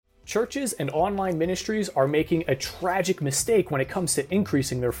Churches and online ministries are making a tragic mistake when it comes to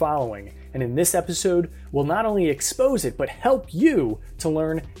increasing their following. And in this episode, we'll not only expose it, but help you to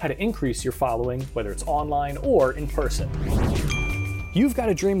learn how to increase your following, whether it's online or in person. You've got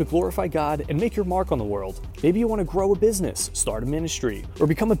a dream to glorify God and make your mark on the world. Maybe you want to grow a business, start a ministry, or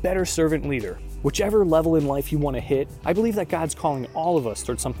become a better servant leader. Whichever level in life you want to hit, I believe that God's calling all of us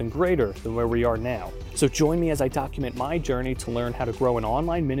towards something greater than where we are now. So join me as I document my journey to learn how to grow an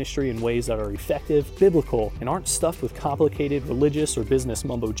online ministry in ways that are effective, biblical, and aren't stuffed with complicated religious or business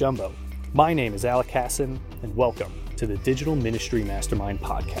mumbo-jumbo. My name is Alec Hassan, and welcome to the Digital Ministry Mastermind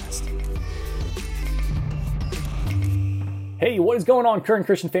Podcast. Hey, what is going on, Current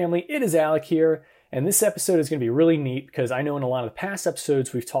Christian family? It is Alec here, and this episode is going to be really neat because I know in a lot of the past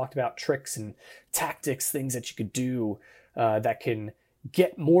episodes we've talked about tricks and tactics, things that you could do that can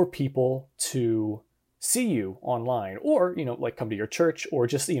get more people to see you online or, like come to your church or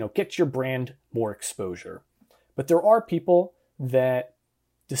just, get your brand more exposure. But there are people that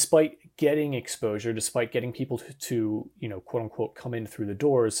despite getting exposure, despite getting people to quote unquote, come in through the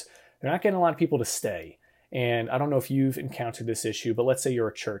doors, they're not getting a lot of people to stay. And I don't know if you've encountered this issue, but let's say you're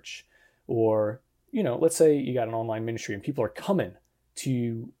a church or, let's say you got an online ministry and people are coming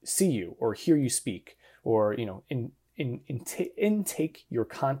to see you or hear you speak or, intake your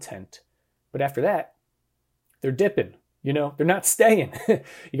content. But after that, they're dipping, they're not staying.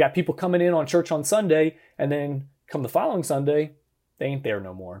 You got people coming in on church on Sunday and then come the following Sunday, they ain't there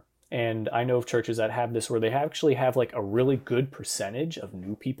no more. And I know of churches that have this where they actually have like a really good percentage of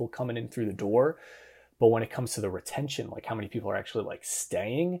new people coming in through the door. But when it comes to the retention, like how many people are actually like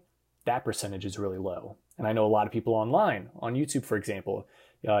staying, that percentage is really low. And I know a lot of people online, on YouTube, for example,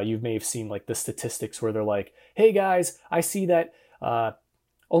 you may have seen like the statistics where they're like, hey guys, I see that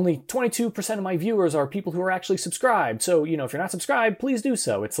only 22% of my viewers are people who are actually subscribed. So, if you're not subscribed, please do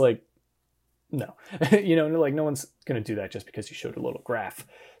so. It's like, no, like no one's going to do that just because you showed a little graph.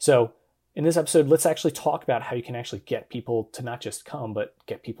 So in this episode, let's actually talk about how you can actually get people to not just come, but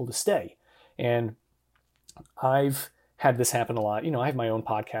get people to stay. And I've had this happen a lot. I have my own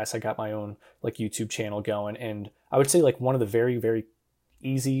podcast. I got my own like YouTube channel going. And I would say like one of the very, very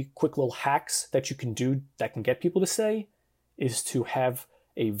easy, quick little hacks that you can do that can get people to stay is to have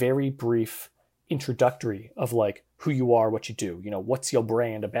a very brief introductory of like who you are, what you do, what's your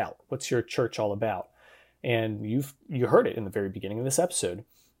brand about? What's your church all about? And you heard it in the very beginning of this episode.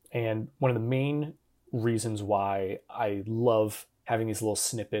 And one of the main reasons why I love having these little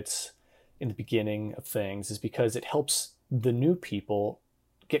snippets in the beginning of things is because it helps the new people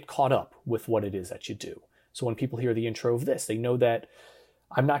get caught up with what it is that you do. So when people hear the intro of this, they know that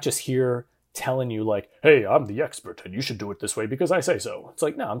I'm not just here telling you like, hey, I'm the expert and you should do it this way because I say so. It's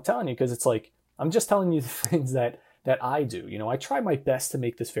like, no, I'm telling you because it's like, I'm just telling you the things that I do. I try my best to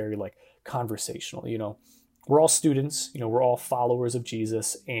make this very like conversational. We're all students, we're all followers of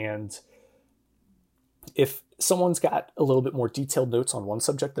Jesus. And if someone's got a little bit more detailed notes on one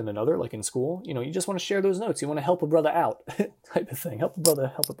subject than another, like in school, you just want to share those notes. You want to help a brother out type of thing. Help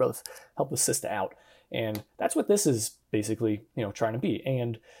the sister out. And that's what this is basically, trying to be.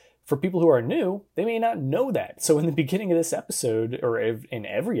 And for people who are new, they may not know that. So in the beginning of this episode or in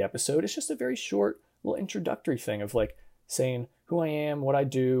every episode, it's just a very short little introductory thing of like saying who I am, what I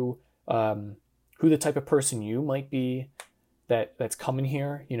do, who the type of person you might be that's coming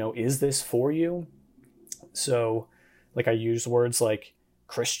here. Is this for you? So like I use words like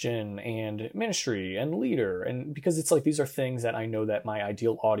Christian and ministry and leader. And because it's like, these are things that I know that my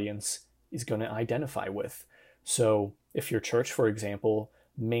ideal audience is going to identify with. So if your church, for example,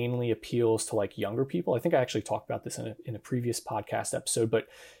 mainly appeals to like younger people, I think I actually talked about this in a previous podcast episode, but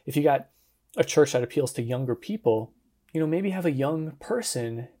if you got a church that appeals to younger people, maybe have a young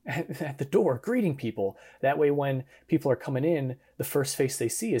person at the door greeting people. That way, when people are coming in, the first face they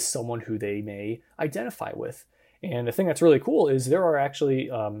see is someone who they may identify with. And the thing that's really cool is there are actually,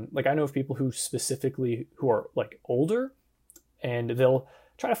 like I know of people who are like older and they'll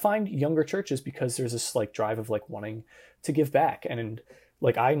try to find younger churches because there's this like drive of like wanting to give back. And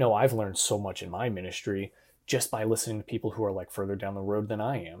like, I know I've learned so much in my ministry just by listening to people who are like further down the road than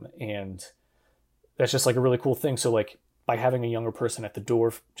I am. And that's just like a really cool thing. So like by having a younger person at the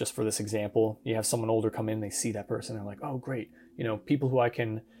door, just for this example, you have someone older come in, they see that person, they're like, oh, great. People who I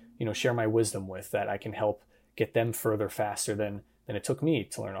can, share my wisdom with, that I can help get them further faster than it took me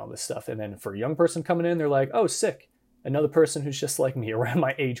to learn all this stuff. And then for a young person coming in, they're like, oh, sick. Another person who's just like me around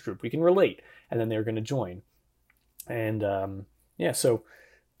my age group. We can relate. And then they're going to join. And so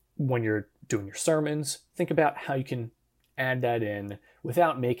when you're doing your sermons, think about how you can add that in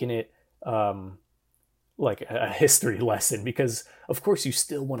without making it like a history lesson, because of course you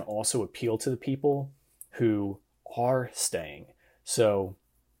still want to also appeal to the people who are staying. So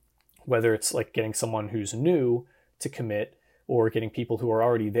whether it's like getting someone who's new to commit or getting people who are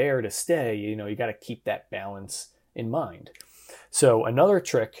already there to stay, you got to keep that balance in mind. So another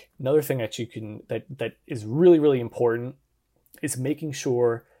trick, another thing that you can, that is really, really important, is making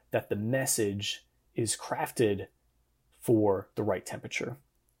sure that the message is crafted for the right temperature.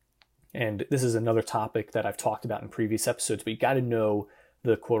 And this is another topic that I've talked about in previous episodes, but you got to know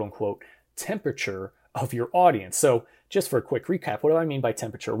the quote unquote temperature of your audience. So just for a quick recap, what do I mean by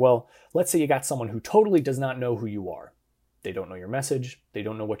temperature? Well, let's say you got someone who totally does not know who you are. They don't know your message. They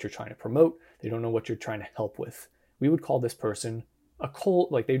don't know what you're trying to promote. They don't know what you're trying to help with. We would call this person a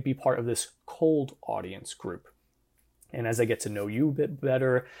cold, like they'd be part of this cold audience group. And as they get to know you a bit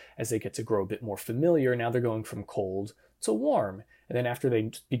better, as they get to grow a bit more familiar, now they're going from cold to warm. And then after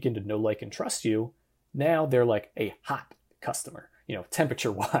they begin to know, like, and trust you, now they're like a hot customer,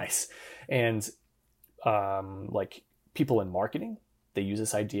 temperature wise. And like people in marketing, they use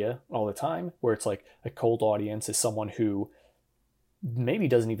this idea all the time where it's like a cold audience is someone who maybe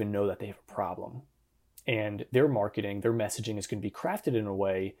doesn't even know that they have a problem. And their marketing, their messaging is going to be crafted in a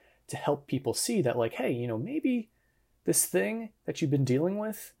way to help people see that, like, hey, maybe this thing that you've been dealing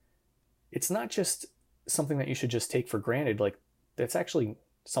with, it's not just something that you should just take for granted. Like, that's actually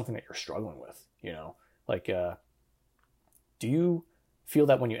something that you're struggling with, like, do you feel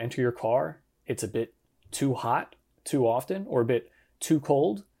that when you enter your car, it's a bit too hot too often or a bit too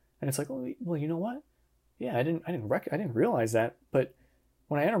cold? And it's like, well, you know what? Yeah, I didn't realize that. But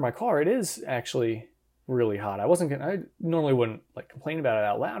when I enter my car, it is actually really hot. I normally wouldn't like complain about it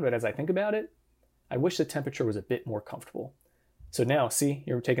out loud, but as I think about it, I wish the temperature was a bit more comfortable. So now, see,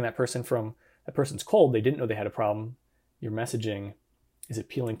 you're taking that person's cold. They didn't know they had a problem. Your messaging is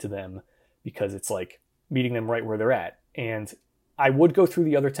appealing to them because it's like meeting them right where they're at. And I would go through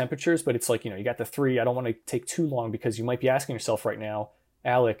the other temperatures, but it's like, you got the 3. I don't want to take too long because you might be asking yourself right now,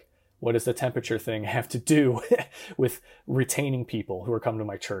 Alec, what does the temperature thing have to do with retaining people who are coming to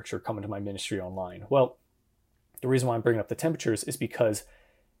my church or coming to my ministry online? Well, the reason why I'm bringing up the temperatures is because,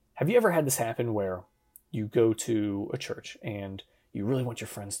 have you ever had this happen where you go to a church and you really want your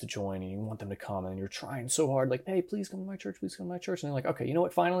friends to join and you want them to come and you're trying so hard, like, hey, please come to my church, please come to my church. And they're like, okay, you know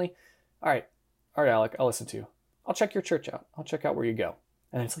what, finally? All right, Alec, I'll listen to you. I'll check your church out. I'll check out where you go.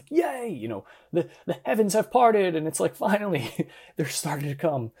 And it's like, yay, the heavens have parted. And it's like, finally, they're starting to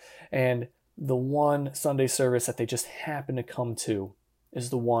come. And the one Sunday service that they just happen to come to is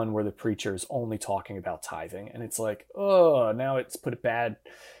the one where the preacher is only talking about tithing. And it's like, oh, now it's put a bad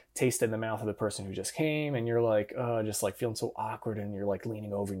taste in the mouth of the person who just came. And you're like, just like feeling so awkward. And you're like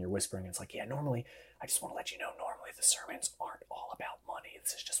leaning over and you're whispering. It's like, yeah, normally, I just want to let you know, normally the sermons aren't all about money.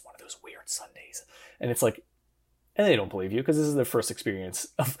 This is just one of those weird Sundays. And it's like, and they don't believe you because this is their first experience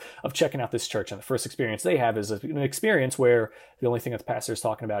of checking out this church. And the first experience they have is an experience where the only thing that the pastor is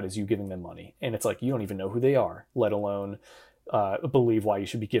talking about is you giving them money. And it's like, you don't even know who they are, let alone believe why you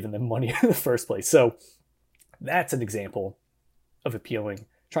should be giving them money in the first place. So that's an example of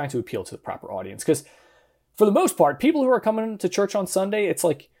trying to appeal to the proper audience. Because for the most part, people who are coming to church on Sunday, it's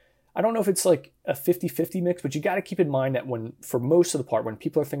like, I don't know if it's like a 50-50 mix, but you got to keep in mind that for most of the part, when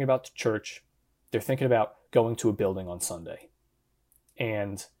people are thinking about church, they're thinking about going to a building on Sunday.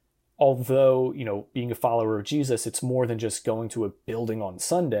 And although, being a follower of Jesus, it's more than just going to a building on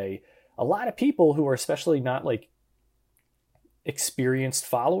Sunday. A lot of people who are especially not like experienced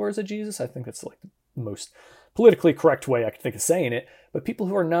followers of Jesus, I think that's like the most politically correct way I could think of saying it, but people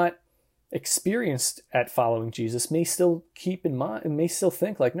who are not experienced at following Jesus may still keep in mind and may still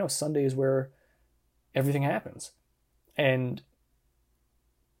think like, no, Sunday is where everything happens. And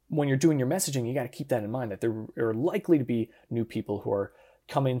when you're doing your messaging, you got to keep that in mind, that there are likely to be new people who are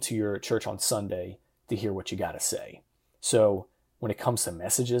coming to your church on Sunday to hear what you got to say. So when it comes to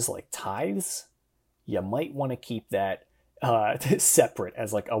messages like tithes, you might want to keep that separate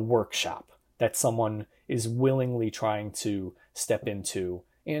as like a workshop that someone is willingly trying to step into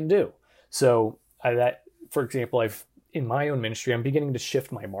and do. So for example, in my own ministry, I'm beginning to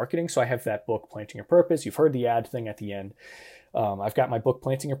shift my marketing. So I have that book, Planting Your Purpose. You've heard the ad thing at the end. I've got my book,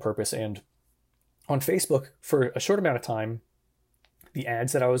 Planting Your Purpose, and on Facebook for a short amount of time, the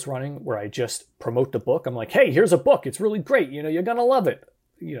ads that I was running where I just promote the book, I'm like, hey, here's a book. It's really great. You're going to love it.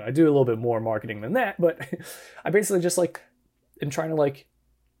 I do a little bit more marketing than that, but I basically just like am trying to like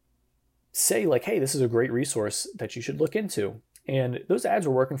say like, hey, this is a great resource that you should look into. And those ads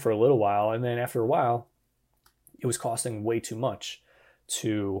were working for a little while. And then after a while, it was costing way too much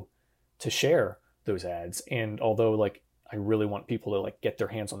to share those ads. And although like I really want people to like get their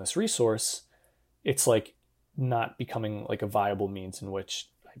hands on this resource, it's like not becoming like a viable means in which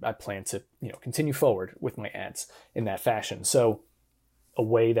I plan to, continue forward with my ads in that fashion. So the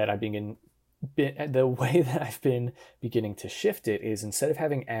way that I've been beginning to shift it is, instead of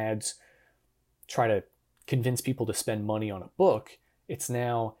having ads try to convince people to spend money on a book, it's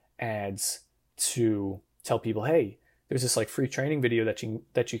now ads to tell people, hey, there's this like free training video that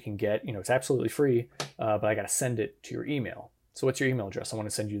you can get. It's absolutely free, but I got to send it to your email. So what's your email address? I want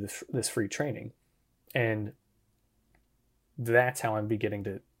to send you this free training. And that's how I'm beginning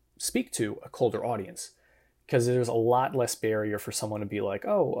to speak to a colder audience, because there's a lot less barrier for someone to be like,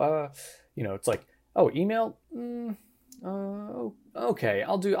 it's like, oh, email. Okay,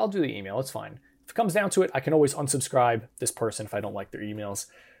 I'll do the email. It's fine. If it comes down to it, I can always unsubscribe this person if I don't like their emails.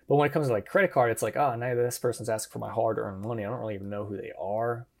 But when it comes to like credit card, it's like, now this person's asking for my hard-earned money. I don't really even know who they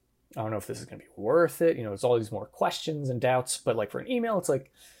are. I don't know if this is going to be worth it. It's all these more questions and doubts. But like for an email, it's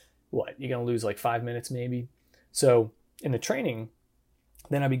like, what? You're going to lose like 5 minutes maybe. So in the training,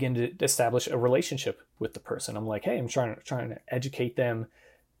 then I begin to establish a relationship with the person. I'm like, hey, I'm trying to educate them,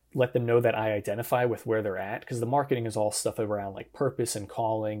 let them know that I identify with where they're at, because the marketing is all stuff around like purpose and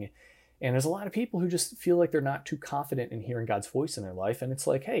calling. And there's a lot of people who just feel like they're not too confident in hearing God's voice in their life. And it's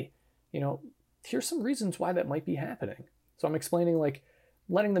like, hey, here's some reasons why that might be happening. So I'm explaining, like,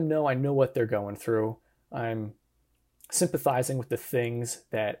 letting them know I know what they're going through. I'm sympathizing with the things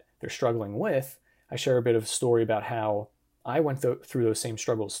that they're struggling with. I share a bit of a story about how I went through those same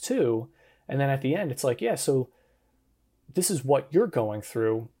struggles too. And then at the end, it's like, yeah, so this is what you're going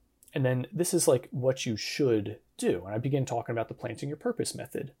through. And then this is like what you should do. And I begin talking about the planting your purpose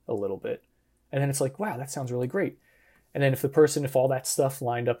method a little bit. And then it's like, wow, that sounds really great. And then if all that stuff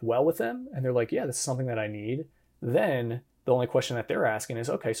lined up well with them and they're like, yeah, this is something that I need, then the only question that they're asking is,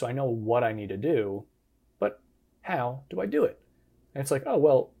 okay, so I know what I need to do, but how do I do it? And it's like, oh,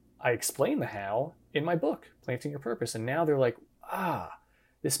 well, I explain the how in my book, Planting Your Purpose. And now they're like,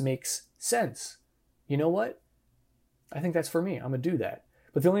 this makes sense. You know what? I think that's for me. I'm going to do that.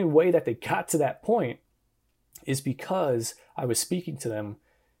 But the only way that they got to that point is because I was speaking to them,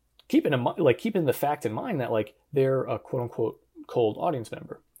 keeping the fact in mind that like they're a quote unquote cold audience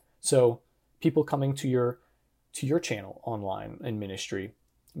member. So people coming to your channel online in ministry,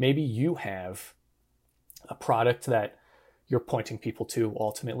 maybe you have a product that you're pointing people to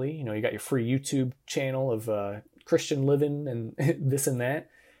ultimately. You got your free YouTube channel of Christian living and this and that.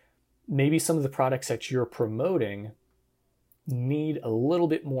 Maybe some of the products that you're promoting need a little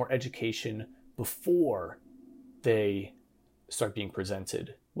bit more education before they start being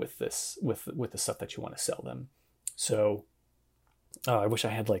presented with the stuff that you want to sell them. So I wish I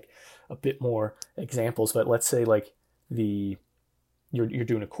had like a bit more examples, but let's say like you're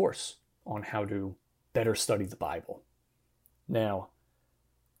doing a course on how to better study the Bible. Now,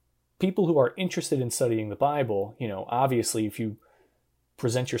 people who are interested in studying the Bible, obviously if you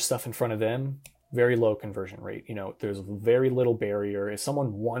present your stuff in front of them, very low conversion rate. There's very little barrier. If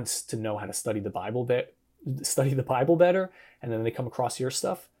someone wants to know how to study the Bible better, and then they come across your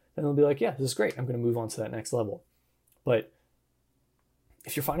stuff, then they'll be like, yeah, this is great. I'm going to move on to that next level. But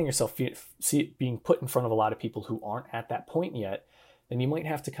if you're finding yourself being put in front of a lot of people who aren't at that point yet, then you might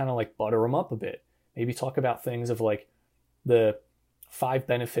have to kind of like butter them up a bit. Maybe talk about things of like the 5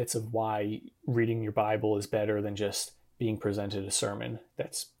 benefits of why reading your Bible is better than just being presented a sermon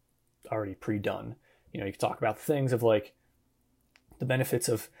that's already pre-done. You can talk about things of like the benefits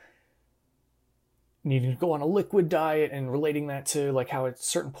of needing to go on a liquid diet and relating that to like how at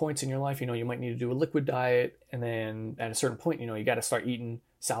certain points in your life, you might need to do a liquid diet. And then at a certain point, you got to start eating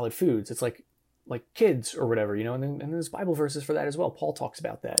solid foods. It's like kids or whatever, and there's Bible verses for that as well. Paul talks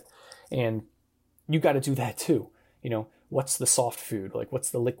about that. And you got to do that too. What's the soft food? Like what's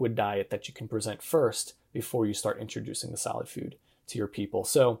the liquid diet that you can present first before you start introducing the solid food to your people?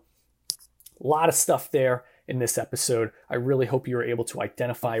 So a lot of stuff there in this episode. I really hope you were able to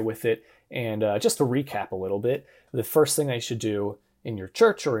identify with it. And just to recap a little bit, the first thing that you should do in your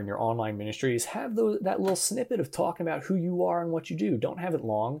church or in your online ministry is have that little snippet of talking about who you are and what you do. Don't have it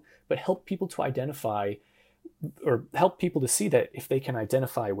long, but help people to identify or help people to see that if they can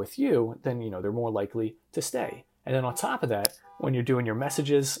identify with you, then, they're more likely to stay. And then on top of that, when you're doing your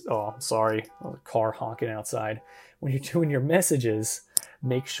messages, the car honking outside. When you're doing your messages,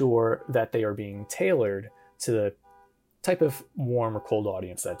 make sure that they are being tailored to the type of warm or cold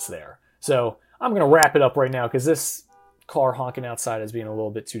audience that's there. So I'm going to wrap it up right now because this car honking outside is being a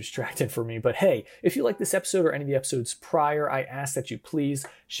little bit too distracting for me. But hey, if you like this episode or any of the episodes prior, I ask that you please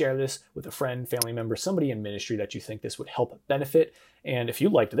share this with a friend, family member, somebody in ministry that you think this would help benefit. And if you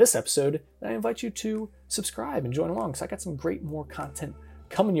liked this episode, then I invite you to subscribe and join along because I got some great more content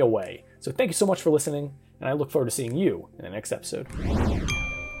coming your way. So thank you so much for listening, and I look forward to seeing you in the next episode.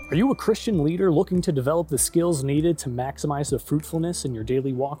 Are you a Christian leader looking to develop the skills needed to maximize the fruitfulness in your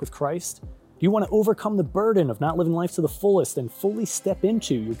daily walk with Christ? Do you want to overcome the burden of not living life to the fullest and fully step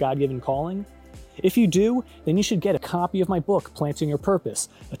into your God-given calling? If you do, then you should get a copy of my book, Planting Your Purpose,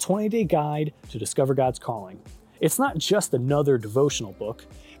 a 20-day guide to discover God's calling. It's not just another devotional book.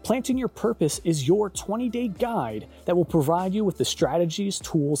 Planting Your Purpose is your 20-day guide that will provide you with the strategies,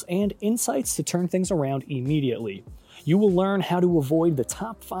 tools, and insights to turn things around immediately. You will learn how to avoid the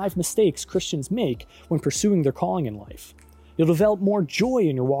top 5 mistakes Christians make when pursuing their calling in life. You'll develop more joy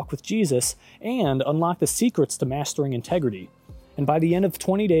in your walk with Jesus and unlock the secrets to mastering integrity. And by the end of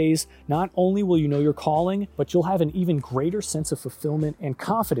 20 days, not only will you know your calling, but you'll have an even greater sense of fulfillment and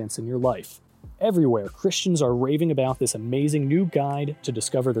confidence in your life. Everywhere, Christians are raving about this amazing new guide to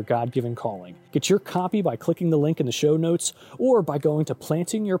discover their God-given calling. Get your copy by clicking the link in the show notes or by going to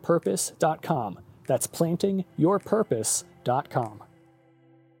plantingyourpurpose.com. That's plantingyourpurpose.com.